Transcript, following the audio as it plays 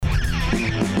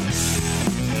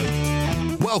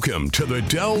Welcome to the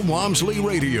Del Walmsley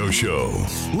Radio Show.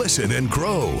 Listen and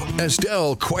grow as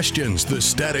Del questions the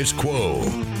status quo,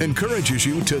 encourages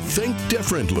you to think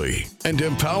differently, and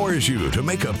empowers you to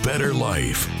make a better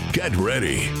life. Get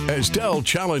ready as Del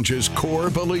challenges core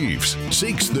beliefs,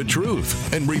 seeks the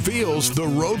truth, and reveals the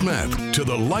roadmap to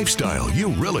the lifestyle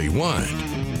you really want.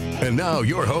 And now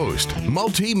your host,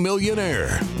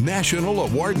 multi-millionaire, national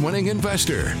award-winning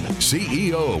investor,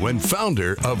 CEO and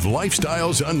founder of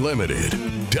Lifestyles Unlimited,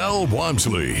 Del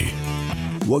Walmsley.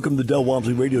 Welcome to the Del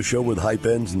Walmsley Radio Show, where the hype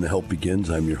ends and the help begins.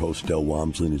 I'm your host, Del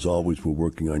Walmsley, and as always, we're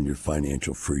working on your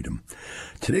financial freedom.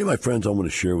 Today, my friends, I want to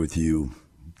share with you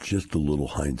just a little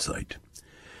hindsight.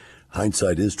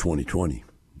 Hindsight is 20/20,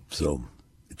 so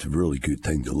it's a really good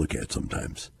thing to look at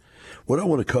sometimes. What I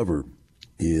want to cover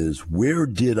is, where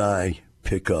did I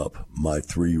pick up my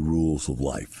 3 rules of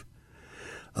life?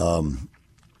 The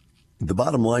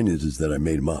bottom line is that I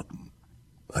made them up.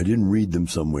 I didn't read them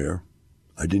somewhere.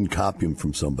 I didn't copy them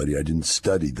from somebody. I didn't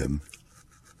study them.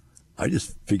 I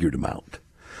just figured them out.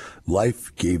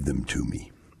 Life gave them to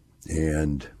me,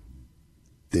 and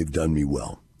they've done me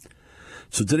well.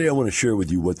 So today I want to share with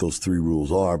you what those 3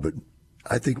 rules are, but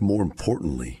I think more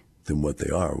importantly than what they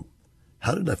are,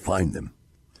 how did I find them?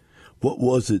 What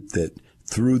was it that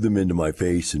threw them into my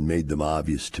face and made them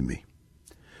obvious to me?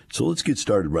 So let's get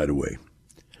started right away.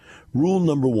 Rule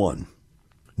number 1,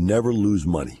 never lose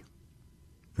money.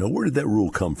 Now, where did that rule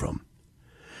come from?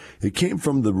 It came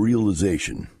from the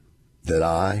realization that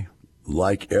I,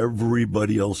 like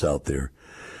everybody else out there,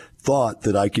 thought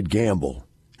that I could gamble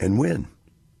and win.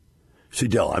 See,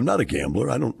 Del, I'm not a gambler.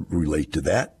 I don't relate to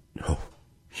that. Oh,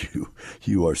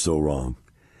 you are so wrong.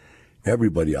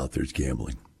 Everybody out there is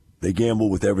gambling. They gamble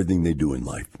with everything they do in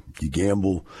life. You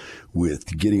gamble with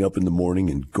getting up in the morning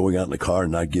and going out in the car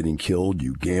and not getting killed.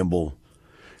 You gamble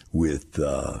with,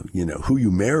 who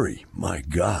you marry. My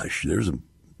gosh,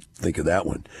 think of that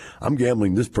one. I'm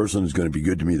gambling this person is going to be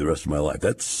good to me the rest of my life.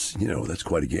 That's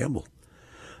quite a gamble.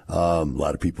 A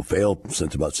lot of people fail.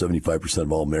 Since about 75%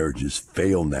 of all marriages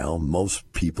fail now.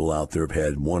 Most people out there have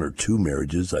had 1 or 2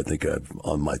 marriages. I think I'm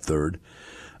on my 3rd.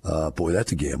 Boy,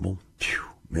 that's a gamble. Phew,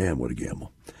 man, what a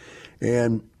gamble.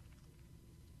 And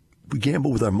we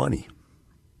gamble with our money.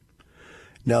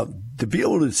 Now, to be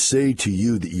able to say to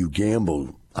you that you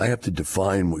gamble, I have to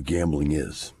define what gambling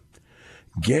is.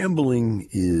 Gambling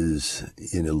is,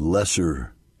 in a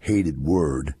lesser hated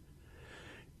word,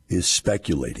 is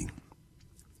speculating.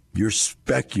 You're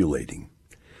speculating.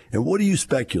 And what are you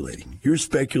speculating? You're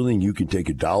speculating you can take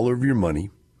 $1 of your money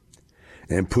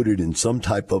and put it in some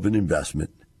type of an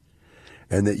investment,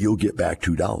 and that you'll get back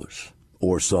 $2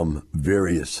 or some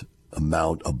various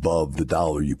amount above the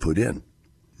 $1 you put in.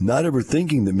 Not ever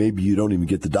thinking that maybe you don't even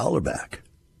get the $1 back.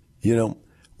 You know,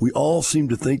 we all seem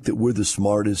to think that we're the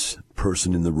smartest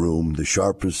person in the room, the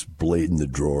sharpest blade in the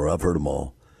drawer. I've heard them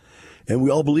all. And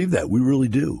we all believe that. We really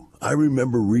do. I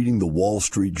remember reading the Wall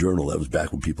Street Journal. That was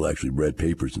back when people actually read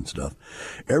papers and stuff.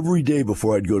 Every day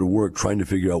before I'd go to work, trying to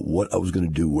figure out what I was going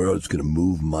to do, where I was going to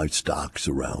move my stocks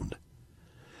around.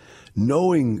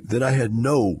 Knowing that I had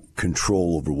no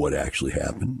control over what actually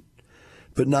happened,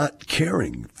 but not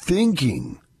caring,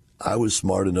 thinking I was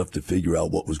smart enough to figure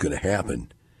out what was going to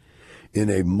happen in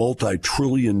a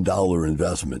multi-trillion-dollar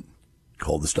investment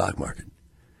called the stock market,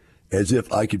 as if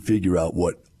I could figure out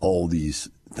what all these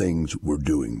things were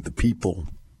doing, the people,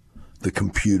 the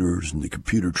computers and the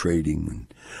computer trading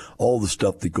and all the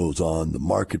stuff that goes on, the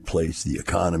marketplace, the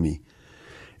economy.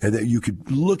 And that you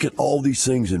could look at all these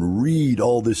things and read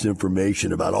all this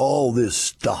information about all this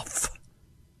stuff.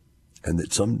 And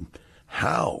that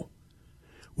somehow,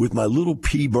 with my little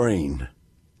pea brain,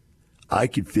 I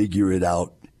could figure it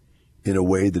out in a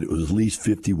way that it was at least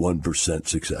 51%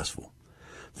 successful.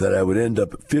 That I would end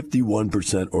up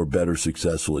 51% or better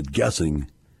successful at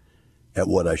guessing at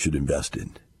what I should invest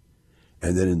in.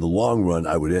 And then in the long run,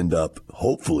 I would end up,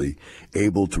 hopefully,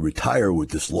 able to retire with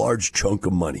this large chunk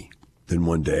of money. Then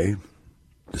one day,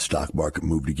 the stock market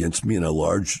moved against me, and a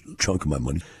large chunk of my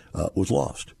money was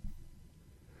lost.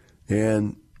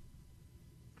 And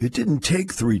it didn't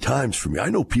take 3 times for me. I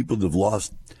know people that have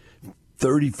lost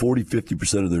 30, 40,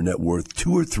 50% of their net worth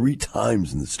 2 or 3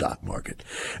 times in the stock market.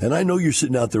 And I know you're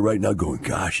sitting out there right now going,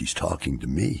 gosh, he's talking to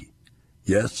me.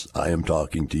 Yes, I am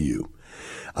talking to you.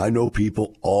 I know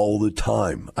people all the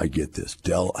time. I get this.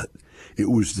 Del, it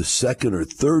was the 2nd or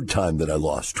 3rd time that I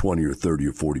lost 20 or 30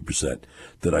 or 40%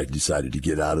 that I decided to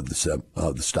get out of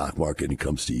the stock market, and it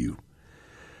comes to you.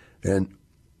 And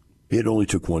it only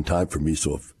took 1 time for me.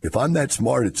 So if I'm that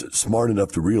smart, it's smart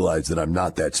enough to realize that I'm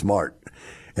not that smart.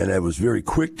 And I was very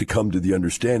quick to come to the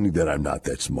understanding that I'm not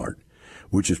that smart,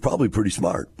 which is probably pretty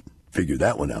smart. figure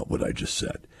that one out, what I just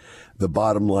said. The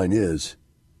bottom line is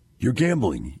you're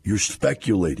gambling. You're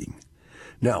speculating.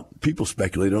 Now, people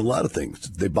speculate on a lot of things.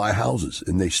 They buy houses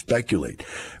and they speculate.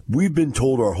 We've been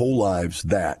told our whole lives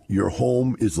that your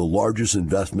home is the largest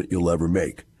investment you'll ever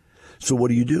make. So what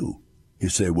do? You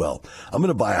say, well, I'm going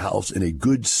to buy a house in a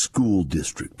good school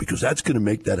district because that's going to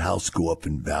make that house go up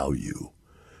in value.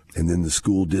 And then the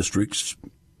school districts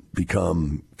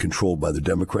become controlled by the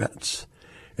Democrats.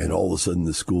 And all of a sudden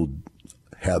the school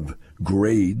have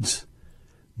grades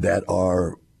that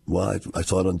are, well, I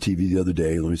saw it on TV the other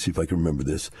day. Let me see if I can remember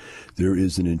this. There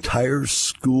is an entire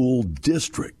school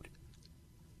district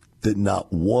that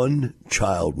not one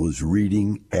child was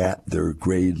reading at their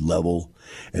grade level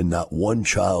and not one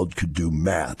child could do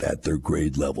math at their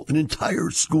grade level. An entire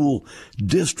school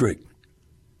district.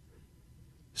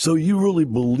 So you really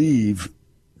believe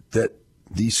that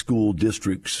these school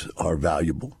districts are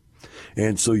valuable,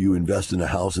 and so you invest in a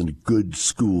house in a good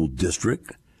school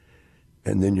district,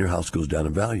 and then your house goes down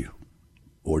in value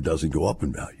or doesn't go up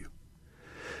in value.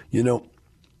 You know,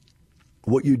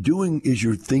 what you're doing is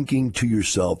you're thinking to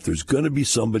yourself, there's going to be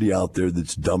somebody out there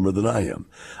that's dumber than I am.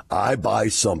 I buy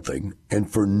something,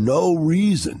 and for no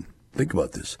reason, think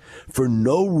about this, for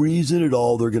no reason at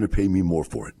all, they're going to pay me more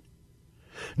for it.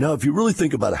 Now, if you really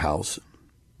think about a house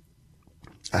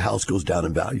goes down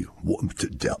in value.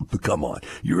 Come on.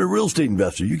 You're a real estate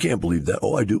investor. You can't believe that.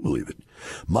 Oh, I do believe it.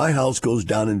 My house goes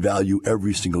down in value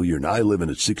every single year. Now, I live in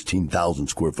a 16,000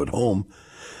 square foot home,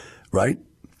 right?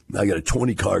 I got a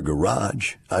 20-car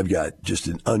garage. I've got just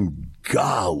an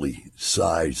ungodly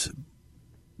size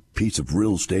piece of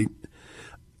real estate.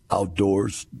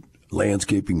 Outdoors,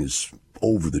 landscaping is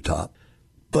over the top.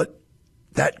 But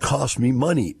that costs me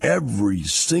money every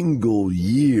single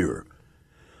year.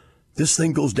 This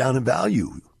thing goes down in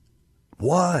value.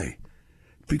 Why?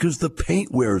 Because the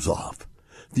paint wears off.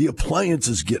 The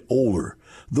appliances get older.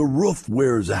 The roof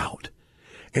wears out.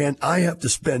 And I have to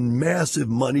spend massive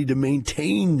money to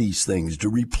maintain these things, to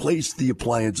replace the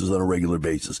appliances on a regular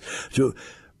basis, to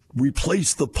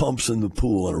replace the pumps in the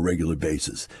pool on a regular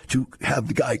basis, to have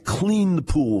the guy clean the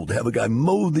pool, to have a guy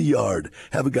mow the yard,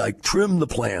 have a guy trim the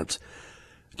plants,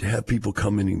 to have people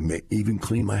come in and even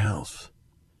clean my house.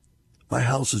 My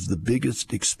house is the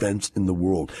biggest expense in the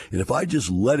world. And if I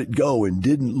just let it go and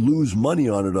didn't lose money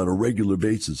on it on a regular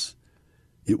basis,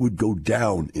 it would go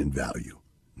down in value.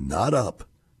 Not up,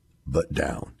 but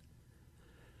down.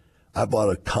 I bought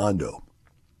a condo.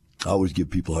 I always give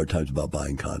people hard times about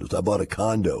buying condos. I bought a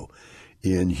condo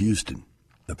in Houston.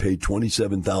 I paid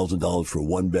 $27,000 for a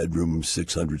one-bedroom,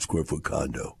 600-square-foot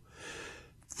condo.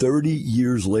 30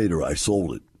 years later, I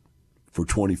sold it for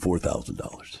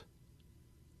 $24,000.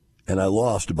 And I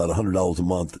lost about $100 a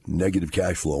month negative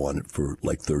cash flow on it for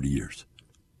like 30 years.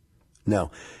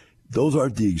 Now, those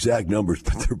aren't the exact numbers,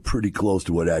 but they're pretty close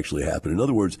to what actually happened. In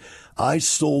other words, I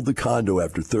sold the condo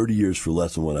after 30 years for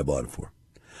less than what I bought it for.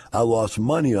 I lost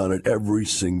money on it every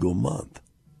single month.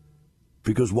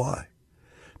 Because why?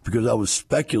 Because I was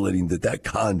speculating that that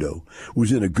condo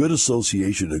was in a good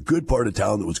association, a good part of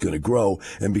town that was going to grow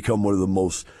and become one of the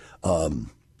most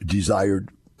desired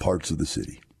parts of the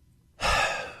city.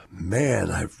 Man,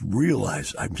 I've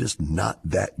realized I'm just not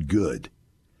that good.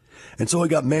 And so I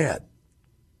got mad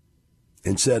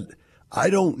and said, I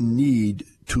don't need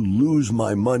to lose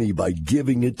my money by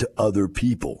giving it to other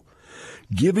people.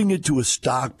 Giving it to a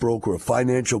stockbroker, a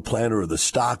financial planner, or the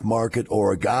stock market,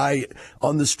 or a guy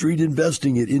on the street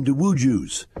investing it into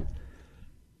woojus.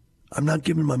 I'm not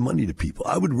giving my money to people.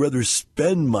 I would rather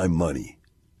spend my money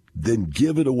than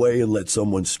give it away and let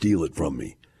someone steal it from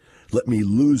me. Let me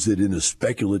lose it in a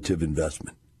speculative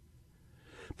investment.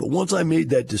 But once I made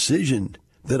that decision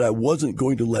that I wasn't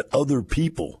going to let other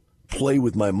people play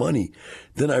with my money,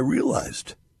 then I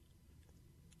realized,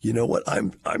 you know what,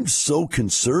 I'm so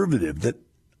conservative that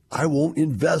I won't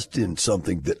invest in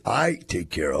something that I take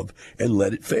care of and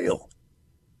let it fail.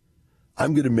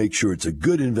 I'm going to make sure it's a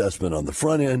good investment on the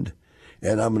front end,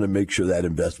 and I'm going to make sure that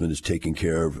investment is taken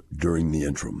care of during the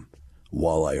interim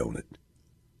while I own it.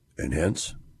 And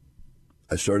hence,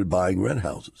 I started buying rent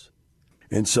houses.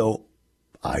 And so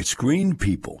I screened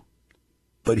people.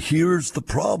 But here's the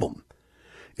problem,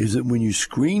 is that when you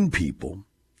screen people,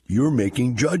 you're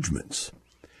making judgments.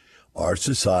 Our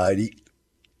society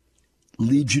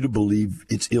leads you to believe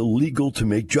it's illegal to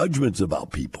make judgments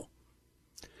about people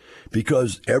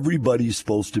because everybody's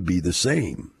supposed to be the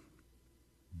same.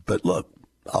 But look,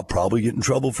 I'll probably get in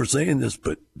trouble for saying this,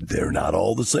 but they're not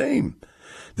all the same.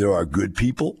 There are good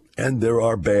people and there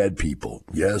are bad people.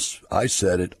 Yes, I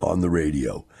said it on the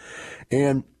radio.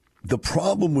 And the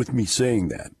problem with me saying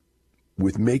that,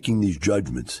 with making these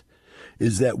judgments,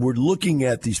 is that we're looking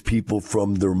at these people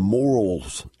from their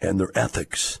morals and their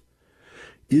ethics.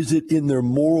 Is it in their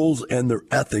morals and their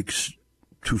ethics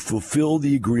to fulfill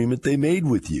the agreement they made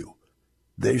with you?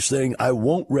 They're saying, I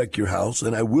won't wreck your house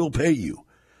and I will pay you.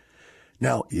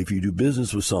 Now, if you do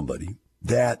business with somebody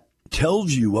that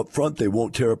tells you up front they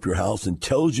won't tear up your house and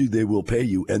tells you they will pay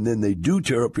you, and then they do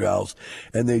tear up your house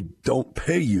and they don't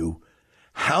pay you,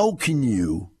 how can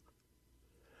you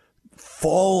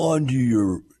fall onto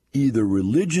your either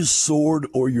religious sword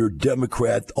or your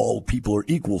Democrat, all people are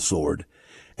equal sword,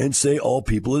 and say all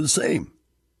people are the same?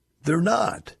 They're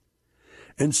not.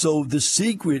 And so the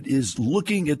secret is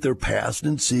looking at their past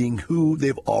and seeing who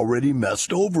they've already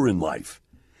messed over in life.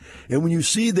 And when you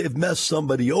see they've messed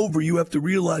somebody over, you have to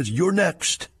realize you're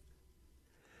next.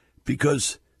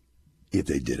 Because if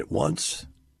they did it once,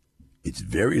 it's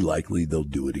very likely they'll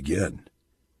do it again.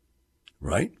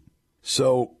 Right?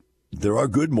 So there are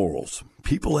good morals.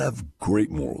 People have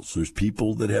great morals. There's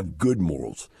people that have good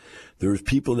morals. There's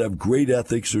people that have great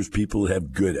ethics. There's people that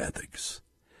have good ethics.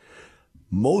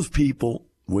 Most people,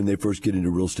 when they first get into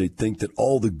real estate, think that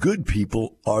all the good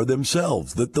people are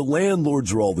themselves, that the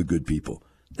landlords are all the good people.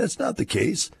 That's not the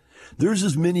case. There's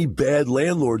as many bad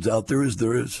landlords out there as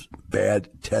there is bad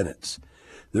tenants.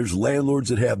 There's landlords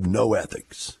that have no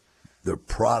ethics. Their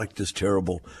product is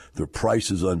terrible, their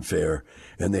price is unfair,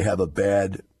 and they have a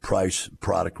bad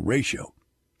price-product ratio.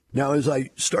 Now, as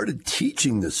I started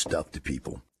teaching this stuff to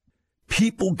people,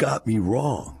 people got me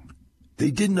wrong.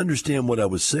 They didn't understand what I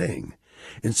was saying.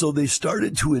 And so they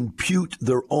started to impute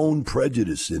their own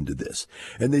prejudice into this.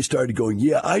 And they started going,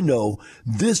 yeah, I know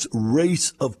this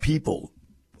race of people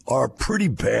are pretty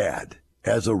bad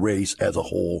as a race, as a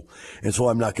whole, and so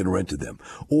I'm not going to rent to them.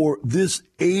 Or this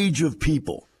age of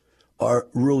people are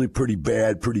really pretty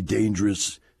bad, pretty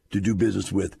dangerous to do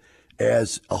business with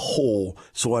as a whole,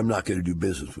 so I'm not going to do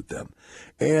business with them.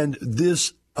 And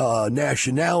this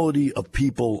nationality of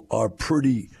people are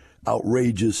pretty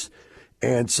outrageous,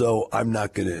 and so I'm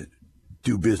not going to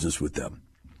do business with them.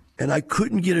 And I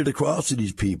couldn't get it across to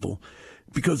these people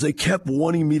because they kept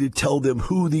wanting me to tell them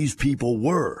who these people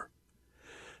were.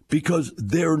 Because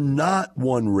they're not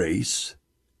one race,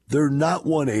 they're not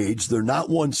one age, they're not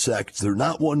one sect, they're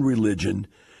not one religion,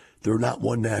 they're not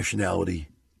one nationality.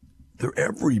 They're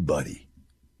everybody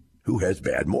who has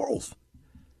bad morals.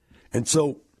 And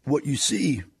so what you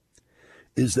see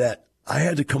is that I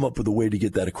had to come up with a way to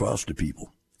get that across to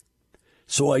people.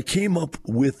 So I came up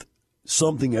with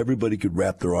something everybody could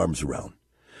wrap their arms around.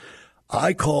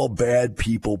 I call bad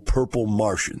people purple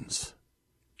Martians.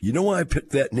 You know why I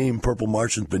picked that name, Purple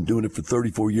Martians? Been doing it for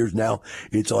 34 years now.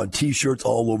 It's on T-shirts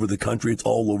all over the country. It's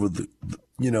all over the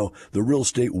real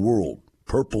estate world.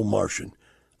 Purple Martian.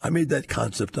 I made that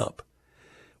concept up.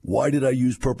 Why did I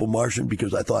use Purple Martian?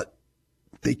 Because I thought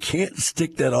they can't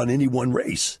stick that on any one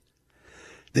race.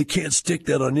 They can't stick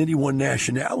that on any one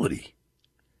nationality.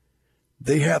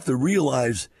 They have to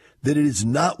realize that it is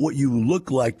not what you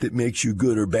look like that makes you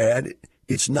good or bad.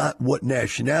 It's not what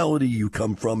nationality you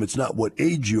come from. It's not what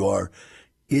age you are.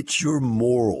 It's your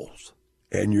morals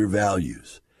and your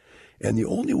values. And the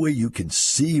only way you can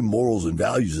see morals and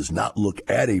values is not look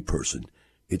at a person.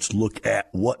 It's look at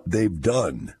what they've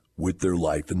done with their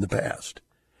life in the past.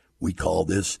 We call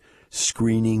this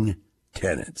screening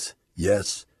tenants.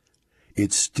 Yes,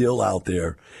 it's still out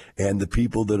there, and the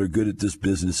people that are good at this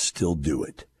business still do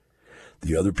it.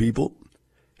 The other people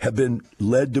have been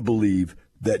led to believe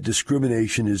that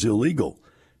discrimination is illegal.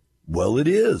 Well, it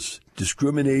is.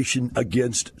 Discrimination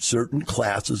against certain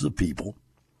classes of people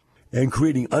and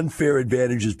creating unfair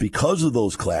advantages because of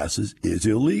those classes is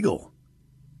illegal.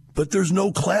 But there's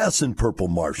no class in Purple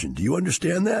Martian. Do you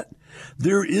understand that?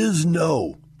 There is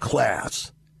no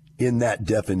class in that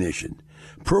definition.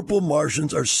 Purple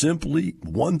Martians are simply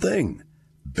one thing: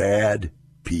 bad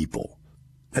people.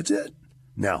 That's it.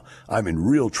 Now, I'm in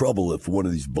real trouble if one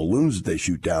of these balloons that they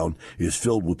shoot down is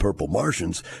filled with Purple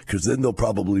Martians, because then they'll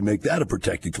probably make that a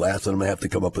protected class, and I'm going to have to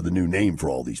come up with a new name for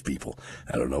all these people.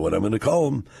 I don't know what I'm going to call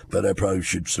them, but I probably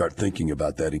should start thinking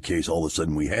about that in case all of a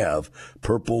sudden we have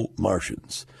Purple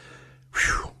Martians.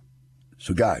 Whew.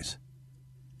 So, guys,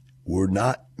 we're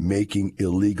not making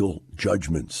illegal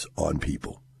judgments on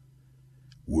people.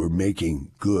 We're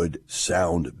making good,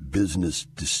 sound business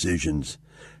decisions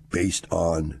based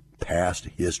on past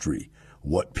history,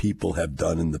 what people have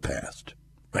done in the past,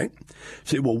 right?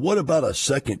 Say, well, what about a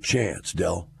second chance,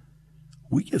 Del?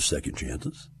 We give second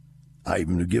chances. I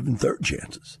even have given third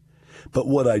chances. But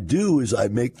what I do is I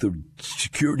make the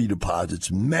security deposits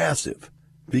massive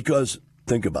because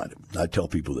Think about it. I tell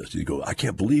people this. You go, I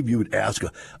can't believe you would ask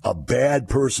a bad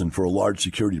person for a large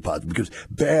security deposit because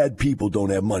bad people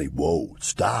don't have money. Whoa,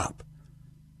 stop.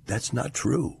 That's not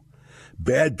true.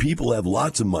 Bad people have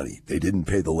lots of money. They didn't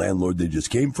pay the landlord they just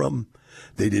came from.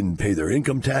 They didn't pay their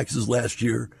income taxes last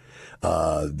year.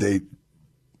 They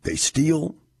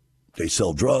steal. They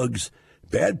sell drugs.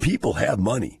 Bad people have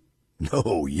money.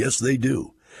 No, yes, they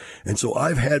do. And so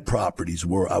I've had properties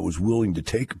where I was willing to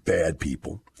take bad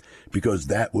people because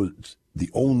that was the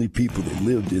only people that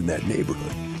lived in that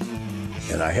neighborhood.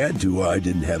 And I had to, or I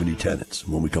didn't have any tenants.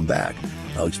 When we come back,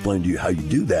 I'll explain to you how you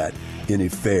do that in a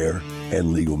fair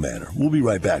and legal manner. We'll be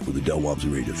right back with the Del Walmsley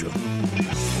Radio Show.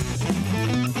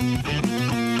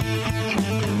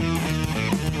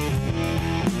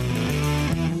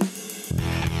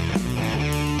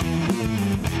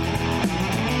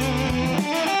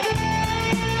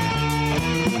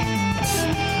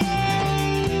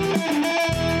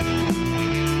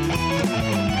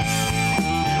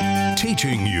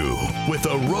 Teaching you with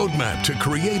a roadmap to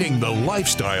creating the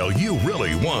lifestyle you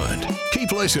really want.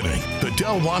 Keep listening. The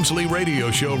Del Walmsley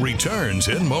Radio Show returns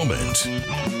in moments. I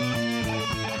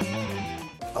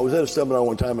was at a seminar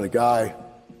one time and a guy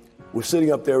was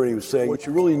sitting up there and he was saying, what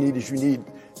you really need is you need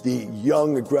the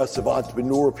young, aggressive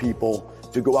entrepreneur people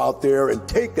to go out there and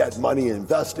take that money and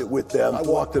invest it with them. I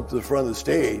walked up to the front of the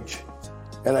stage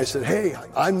and I said, hey,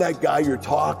 I'm that guy you're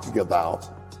talking about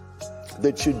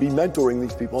that should be mentoring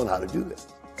these people on how to do this.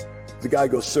 The guy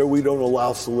goes, sir, we don't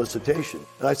allow solicitation.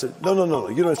 And I said, no, you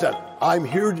don't understand. I'm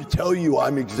here to tell you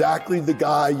I'm exactly the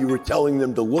guy you were telling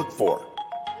them to look for.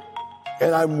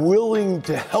 And I'm willing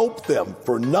to help them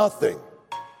for nothing.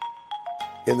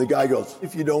 And the guy goes,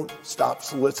 if you don't stop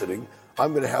soliciting,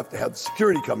 I'm going to have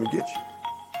security come and get you.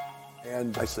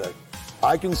 And I said,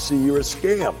 I can see you're a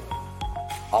scam.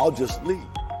 I'll just leave.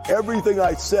 Everything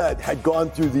I said had gone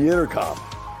through the intercom.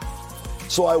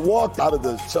 So I walked out of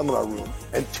the seminar room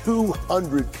and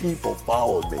 200 people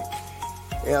followed me.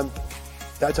 And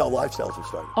that's how Lifestyles was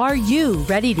started. Are you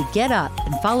ready to get up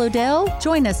and follow Del?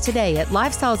 Join us today at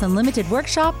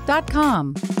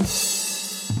lifestylesunlimitedworkshop.com.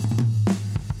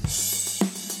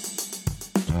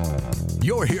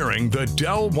 You're hearing the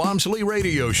Del Walmsley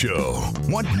Radio Show.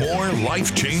 Want more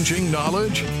life-changing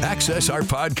knowledge? Access our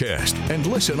podcast and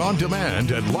listen on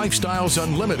demand at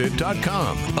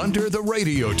lifestylesunlimited.com under the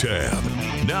radio tab.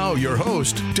 Now your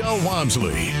host, Del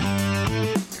Walmsley.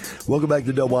 Welcome back to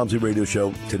the Del Walmsley Radio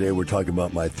Show. Today we're talking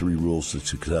about my 3 rules to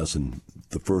success, and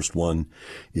the first one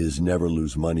is never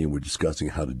lose money, and we're discussing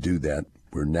how to do that.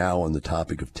 We're now on the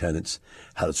topic of tenants,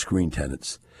 how to screen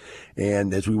tenants.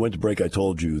 And as we went to break, I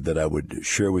told you that I would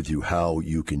share with you how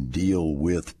you can deal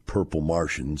with purple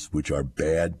Martians, which are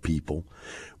bad people,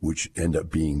 which end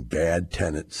up being bad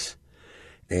tenants,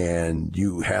 and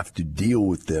you have to deal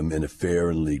with them in a fair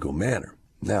and legal manner.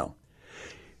 Now,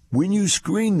 when you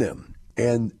screen them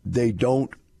and they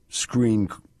don't screen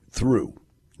through,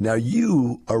 now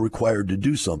you are required to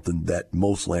do something that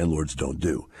most landlords don't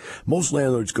do. Most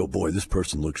landlords go, boy, this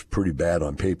person looks pretty bad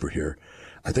on paper here.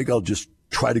 I think I'll just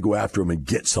try to go after them and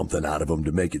get something out of them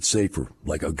to make it safer,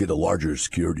 like I'll get a larger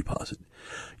security deposit.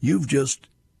 You've just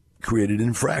created an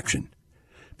infraction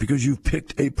because you've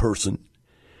picked a person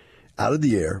out of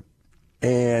the air,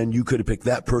 and you could have picked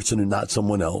that person and not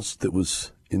someone else that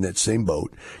was in that same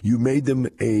boat. You made them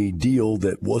a deal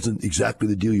that wasn't exactly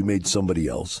the deal you made somebody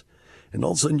else, and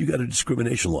all of a sudden you got a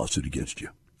discrimination lawsuit against you.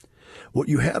 What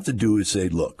you have to do is say,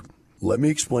 look, let me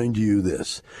explain to you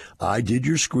this. I did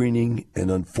your screening, and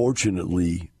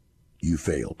unfortunately, you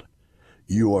failed.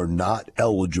 You are not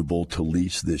eligible to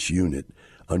lease this unit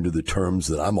under the terms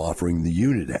that I'm offering the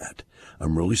unit at.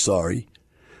 I'm really sorry.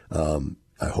 I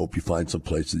hope you find some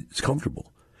place that's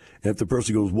comfortable. And if the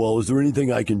person goes, well, is there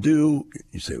anything I can do?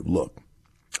 You say, look,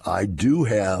 I do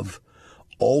have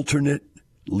alternate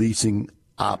leasing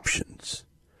options.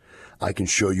 I can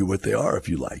show you what they are if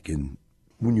you like. And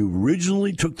when you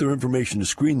originally took their information to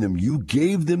screen them, you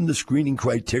gave them the screening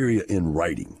criteria in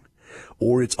writing,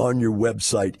 or it's on your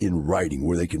website in writing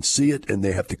where they can see it and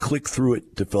they have to click through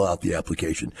it to fill out the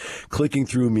application. Clicking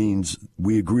through means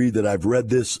we agree that I've read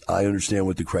this. I understand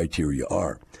what the criteria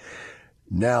are.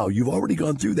 Now, you've already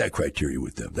gone through that criteria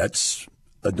with them. That's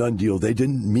a done deal. They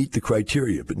didn't meet the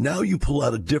criteria, but now you pull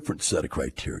out a different set of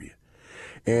criteria.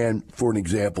 And for an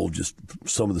example, just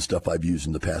some of the stuff I've used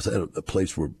in the past, I had a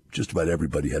place where just about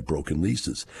everybody had broken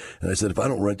leases. And I said, if I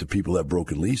don't rent to people that have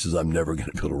broken leases, I'm never going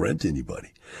to be able to rent to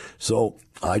anybody. So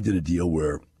I did a deal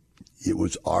where it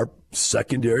was our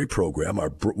secondary program,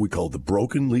 we call it the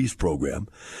broken lease program.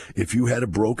 If you had a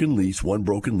broken lease, one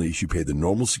broken lease, you pay the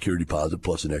normal security deposit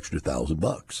plus an extra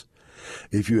 $1,000.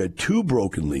 If you had 2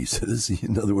 broken leases,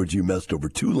 in other words, you messed over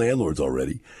 2 landlords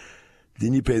already,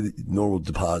 then you pay the normal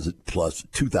deposit plus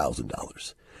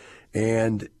 $2,000.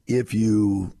 And if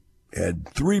you had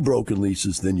 3 broken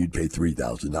leases, then you'd pay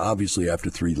 $3,000. Now, obviously, after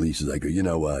 3 leases, I go, you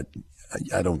know what?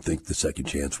 I don't think the second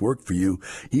chance worked for you.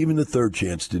 Even the third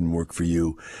chance didn't work for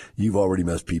you. You've already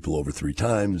messed people over 3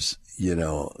 times. You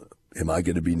know, am I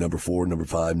going to be number 4, number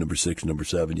 5, number 6, number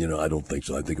 7? You know, I don't think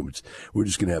so. I think we're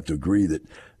just going to have to agree that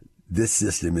this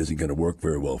system isn't going to work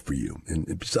very well for you.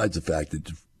 And besides the fact that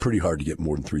it's pretty hard to get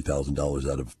more than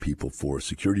 $3,000 out of people for a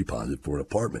security deposit for an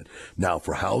apartment. Now,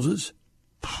 for houses,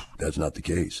 that's not the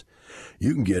case.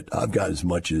 I've got as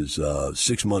much as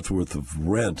 6 months worth of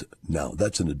rent. Now,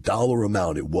 that's in a dollar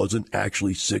amount. It wasn't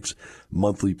actually 6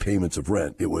 monthly payments of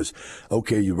rent. It was,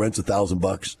 okay, you rent's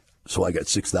 $1,000, so I got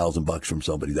 $6,000 from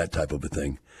somebody, that type of a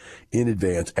thing, in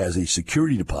advance as a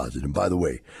security deposit. And by the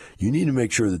way, you need to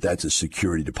make sure that that's a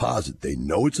security deposit. They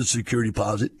know it's a security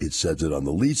deposit. It says it on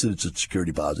the lease that it's a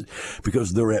security deposit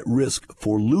because they're at risk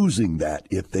for losing that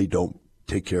if they don't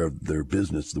take care of their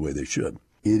business the way they should.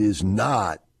 It is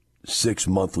not 6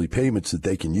 monthly payments that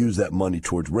they can use that money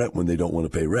towards rent when they don't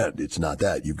want to pay rent. It's not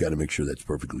that. You've got to make sure that's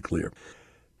perfectly clear.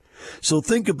 So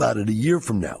think about it. A year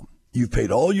from now, you've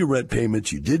paid all your rent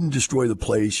payments. You didn't destroy the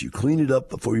place. You clean it up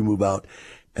before you move out.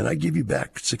 And I give you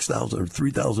back $6,000 or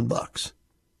 $3,000.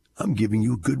 I'm giving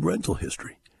you a good rental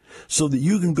history so that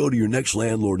you can go to your next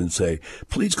landlord and say,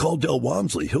 please call Del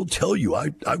Walmsley. He'll tell you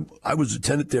I was a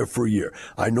tenant there for a year.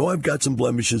 I know I've got some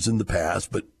blemishes in the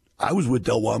past, but I was with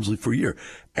Del Walmsley for a year.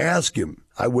 Ask him.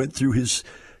 I went through his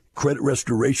credit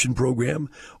restoration program.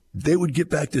 They would get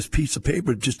back this piece of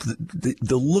paper, just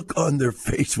the look on their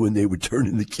face when they would turn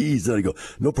in the keys. And I go,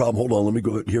 no problem, hold on, let me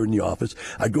go here in the office.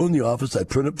 I'd go in the office, I'd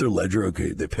print up their ledger.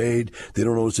 Okay, they paid. They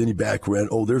don't owe us any back rent.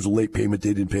 Oh, there's a late payment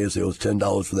they didn't pay us. They owe us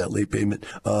 $10 for that late payment.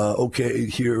 Okay,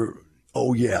 here.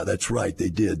 Oh, yeah, that's right, they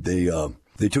did.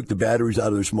 They took the batteries out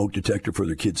of their smoke detector for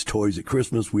their kids' toys at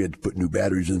Christmas. We had to put new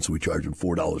batteries in, so we charged them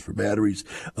 $4 for batteries.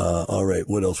 All right,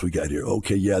 what else we got here?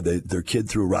 Okay, yeah, their kid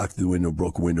threw a rock through the window,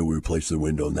 broke a window. We replaced the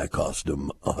window, and that cost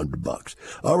them $100.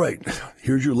 All right,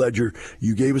 here's your ledger.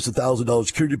 You gave us $1,000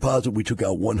 security deposit. We took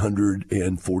out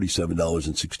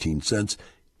 $147.16.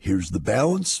 Here's the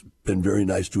balance. Been very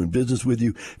nice doing business with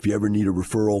you. If you ever need a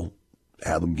referral,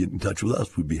 have them get in touch with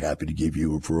us. We'd be happy to give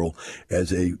you a referral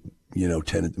as a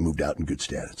tenant that moved out in good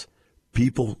status.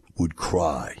 People would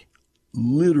cry.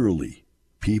 Literally,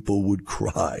 people would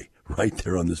cry right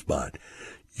there on the spot.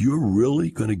 You're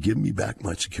really going to give me back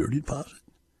my security deposit?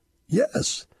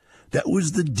 Yes. That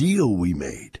was the deal we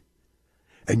made.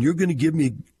 And you're going to give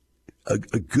me a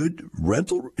good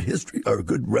rental history or a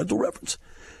good rental reference?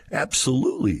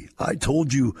 Absolutely. I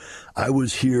told you I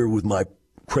was here with my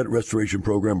credit restoration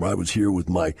program, or I was here with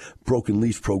my broken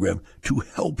lease program to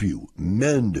help you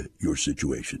mend your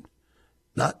situation.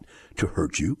 Not to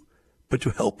hurt you, but to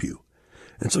help you.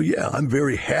 And so, yeah, I'm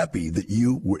very happy that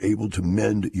you were able to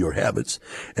mend your habits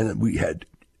and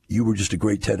you were just a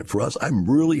great tenant for us. I'm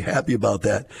really happy about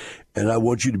that. And I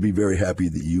want you to be very happy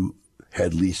that you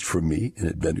had leased from me and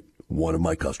had been one of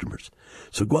my customers.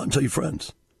 So go out and tell your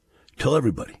friends. Tell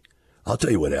everybody. I'll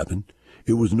tell you what happened.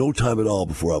 It was no time at all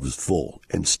before I was full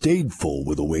and stayed full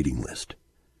with a waiting list.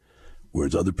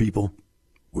 Whereas other people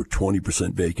were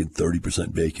 20% vacant, 30%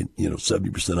 vacant,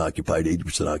 70% occupied,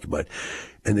 80% occupied,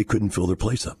 and they couldn't fill their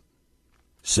place up.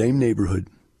 Same neighborhood,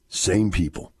 same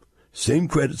people, same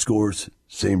credit scores,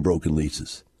 same broken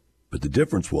leases. But the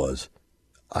difference was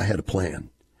I had a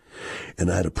plan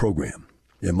and I had a program.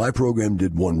 And my program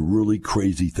did one really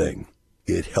crazy thing.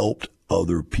 It helped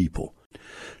other people.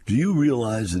 Do you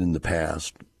realize that in the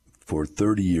past, for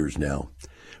 30 years now,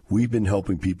 we've been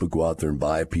helping people go out there and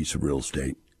buy a piece of real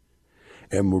estate,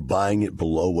 and we're buying it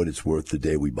below what it's worth the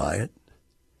day we buy it?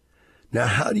 Now,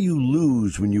 how do you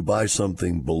lose when you buy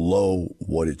something below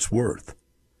what it's worth?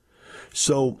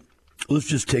 So let's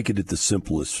just take it at the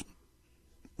simplest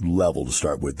level to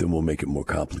start with, then we'll make it more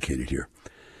complicated here.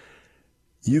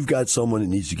 You've got someone that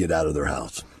needs to get out of their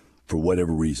house for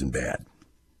whatever reason bad.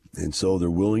 And so they're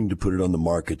willing to put it on the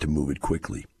market to move it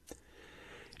quickly.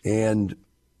 And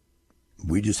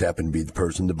we just happen to be the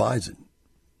person that buys it.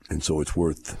 And so it's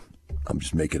worth, I'm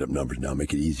just making up numbers now,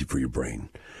 make it easy for your brain.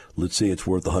 Let's say it's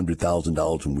worth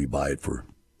 $100,000 when we buy it for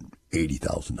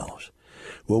 $80,000.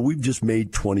 Well, we've just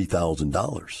made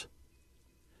 $20,000.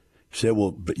 You say,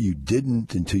 well, but you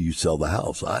didn't until you sell the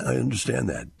house. I understand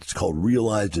that. It's called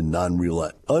realized and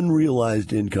non-realized,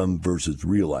 unrealized income versus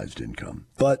realized income.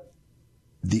 But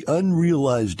the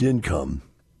unrealized income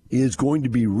is going to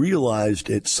be realized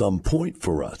at some point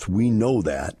for us. We know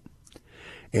that.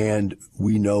 and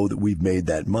we know that we've made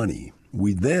that money.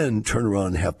 We then turn around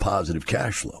and have positive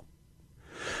cash flow.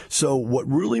 So what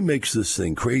really makes this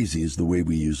thing crazy is the way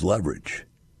we use leverage.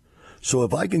 So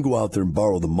if I can go out there and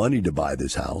borrow the money to buy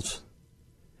this house,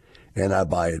 and I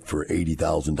buy it for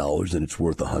 $80,000 and it's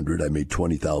worth $100,000, I made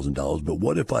 $20,000. But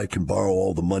what if I can borrow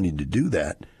all the money to do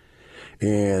that,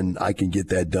 and I can get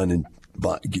that done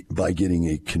by getting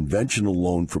a conventional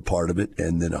loan for part of it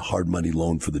and then a hard money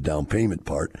loan for the down payment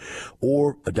part,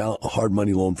 or a hard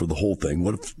money loan for the whole thing?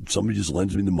 What if somebody just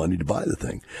lends me the money to buy the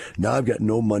thing? Now I've got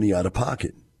no money out of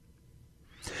pocket.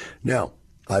 Now,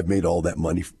 I've made all that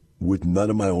money with none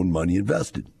of my own money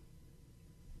invested.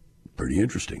 Pretty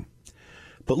interesting.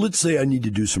 But let's say I need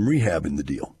to do some rehab in the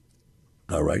deal.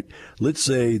 All right. Let's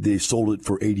say they sold it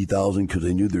for $80,000 because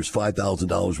they knew there's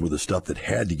 $5,000 worth of stuff that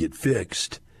had to get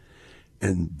fixed,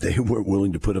 and they weren't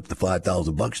willing to put up the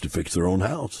 $5,000 to fix their own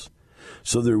house.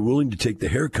 So they're willing to take the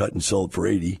haircut and sell it for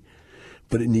 $80,000,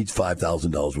 but it needs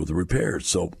 $5,000 worth of repairs.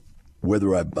 So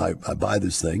whether I buy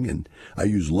this thing and I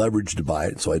use leverage to buy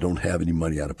it, so I don't have any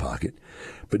money out of pocket,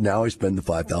 but now I spend the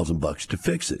 $5,000 to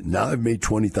fix it. Now I've made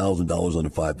 $20,000 on a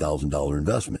 $5,000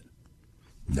 investment.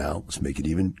 Now let's make it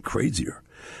even crazier.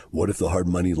 What if the hard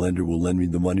money lender will lend me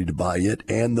the money to buy it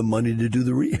and the money to do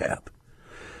the rehab?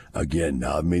 Again,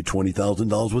 now I've made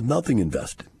 $20,000 with nothing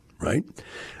invested, right?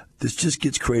 This just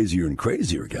gets crazier and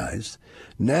crazier, guys.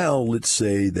 Now let's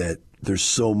say that there's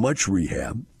so much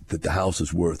rehab that the house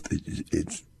is worth,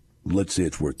 let's say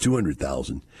it's worth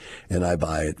 $200,000, and I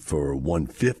buy it for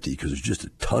 $150 because there's just a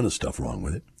ton of stuff wrong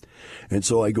with it. And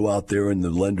so I go out there and the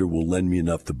lender will lend me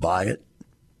enough to buy it,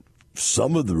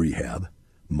 some of the rehab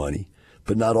money,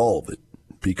 but not all of it,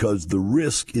 because the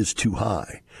risk is too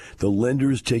high. The lender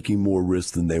is taking more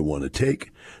risk than they want to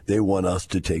take. They want us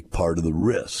to take part of the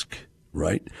risk,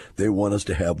 right? They want us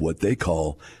to have what they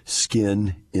call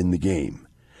skin in the game.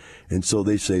 And so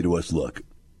they say to us, look,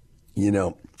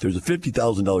 there's a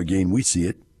 $50,000 gain. We see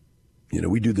it.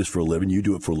 We do this for a living. You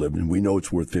do it for a living. We know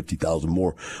it's worth $50,000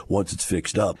 more once it's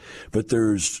fixed up. But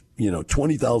there's,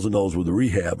 $20,000 worth of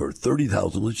rehab, or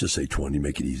 $30,000. Let's just say 20,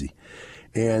 make it easy.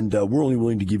 And we're only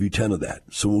willing to give you 10 of that.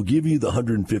 So we'll give you the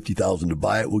 $150,000 to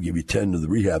buy it. We'll give you 10 to the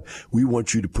rehab. We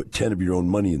want you to put 10 of your own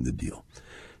money in the deal.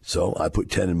 So I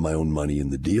put 10 of my own money in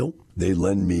the deal. They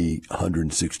lend me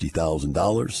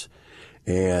 $160,000,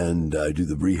 and I do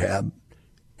the rehab.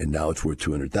 And now it's worth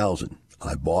 $200,000.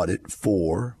 I bought it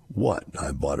for what?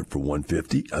 I bought it for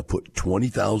 $150,000. I put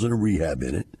 $20,000 of rehab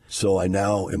in it. So I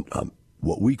now am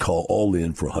what we call all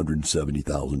in for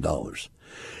 $170,000.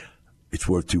 It's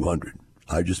worth $200,000.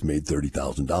 I just made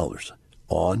 $30,000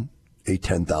 on a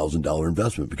 $10,000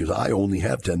 investment because I only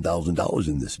have $10,000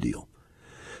 in this deal.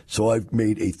 So I've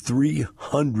made a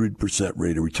 300%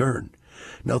 rate of return.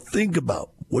 Now think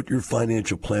about what your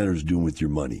financial planner is doing with your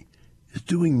money. It's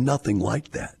doing nothing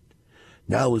like that.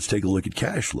 Now let's take a look at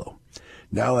cash flow.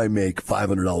 Now I make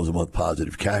 $500 a month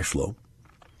positive cash flow,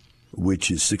 which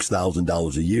is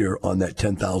 $6,000 a year on that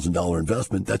 $10,000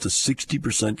 investment. That's a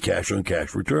 60% cash on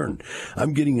cash return.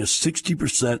 I'm getting a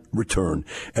 60% return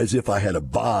as if I had a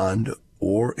bond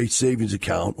or a savings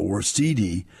account or a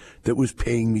CD that was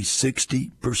paying me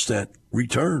 60%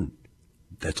 return.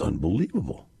 That's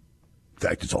unbelievable. In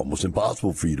fact, it's almost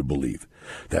impossible for you to believe.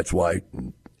 That's why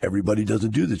everybody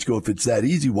doesn't do this. Go, if it's that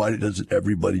easy, why doesn't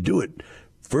everybody do it?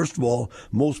 First of all,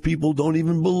 most people don't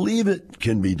even believe it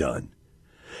can be done.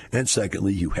 And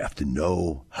secondly, you have to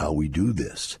know how we do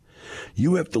this.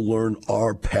 You have to learn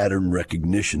our pattern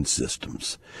recognition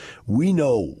systems. We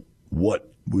know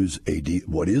what is a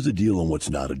deal and what's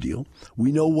not a deal.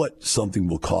 We know what something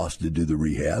will cost to do the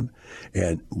rehab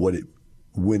and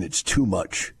when it's too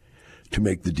much to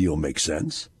make the deal make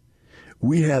sense.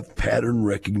 We have pattern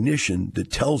recognition that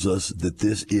tells us that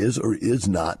this is or is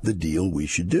not the deal we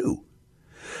should do.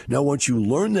 Now, once you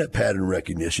learn that pattern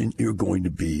recognition, you're going to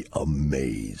be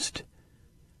amazed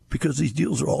because these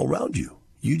deals are all around you.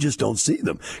 You just don't see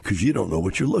them because you don't know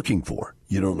what you're looking for.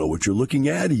 You don't know what you're looking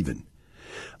at even.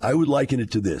 I would liken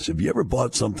it to this. Have you ever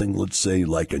bought something, let's say,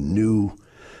 like a new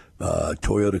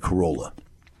Toyota Corolla?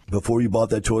 Before you bought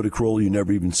that Toyota Corolla, you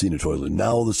never even seen a Toyota.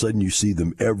 Now all of a sudden you see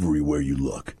them everywhere you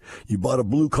look. You bought a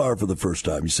blue car for the first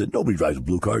time. You said, nobody drives a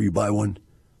blue car. You buy one.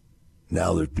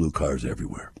 Now there's blue cars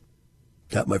everywhere.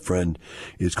 That, my friend,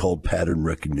 is called pattern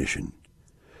recognition.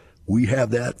 We have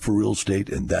that for real estate,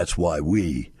 and that's why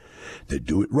we, that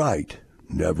do it right,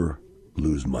 never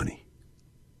lose money.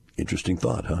 Interesting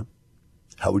thought, huh?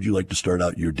 How would you like to start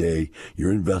out your day,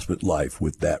 your investment life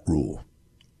with that rule?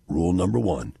 Rule number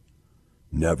 1.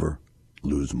 Never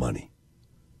lose money.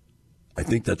 I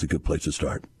think that's a good place to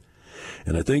start.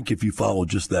 And I think if you follow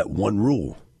just that one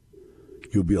rule,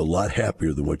 You'll be a lot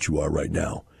happier than what you are right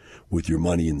now with your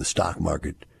money in the stock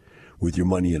market, with your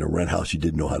money in a rent house you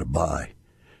didn't know how to buy,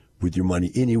 with your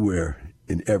money anywhere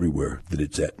and everywhere that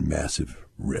it's at massive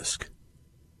risk.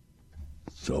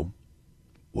 So,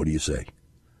 what do you say?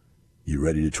 You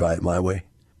ready to try it my way?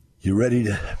 You ready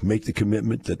to make the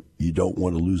commitment that you don't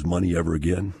want to lose money ever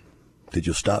again? That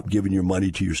you'll stop giving your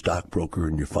money to your stockbroker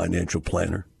and your financial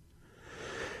planner?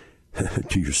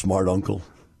 To your smart uncle?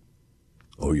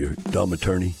 Or your dumb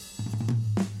attorney?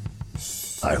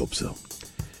 I hope so.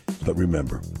 But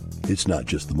remember, it's not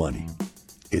just the money.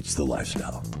 It's the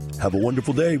lifestyle. Have a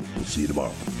wonderful day. We'll see you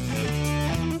tomorrow.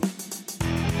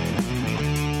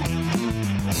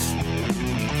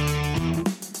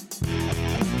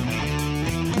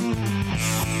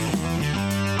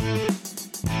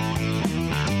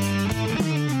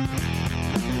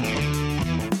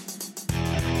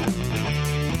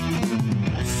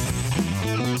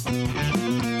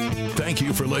 Thank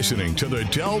you for listening to the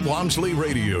Del Walmsley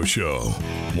Radio Show.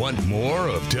 Want more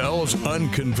of Del's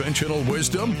unconventional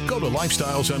wisdom? Go to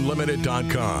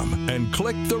lifestylesunlimited.com and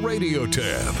click the radio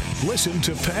tab. Listen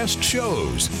to past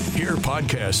shows, hear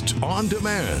podcasts on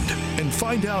demand, and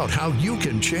find out how you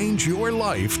can change your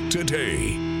life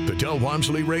today. The Del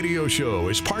Walmsley Radio Show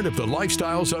is part of the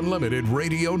Lifestyles Unlimited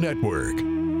Radio Network.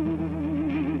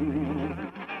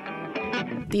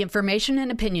 The information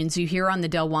and opinions you hear on the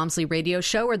Del Walmsley Radio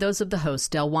Show are those of the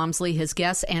host, Del Walmsley, his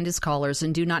guests, and his callers,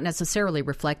 and do not necessarily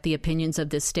reflect the opinions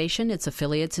of this station, its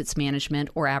affiliates, its management,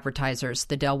 or advertisers.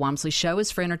 The Del Walmsley Show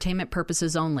is for entertainment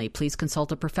purposes only. Please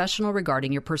consult a professional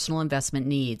regarding your personal investment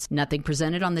needs. Nothing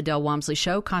presented on the Del Walmsley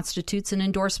Show constitutes an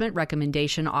endorsement,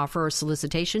 recommendation, offer, or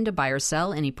solicitation to buy or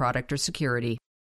sell any product or security.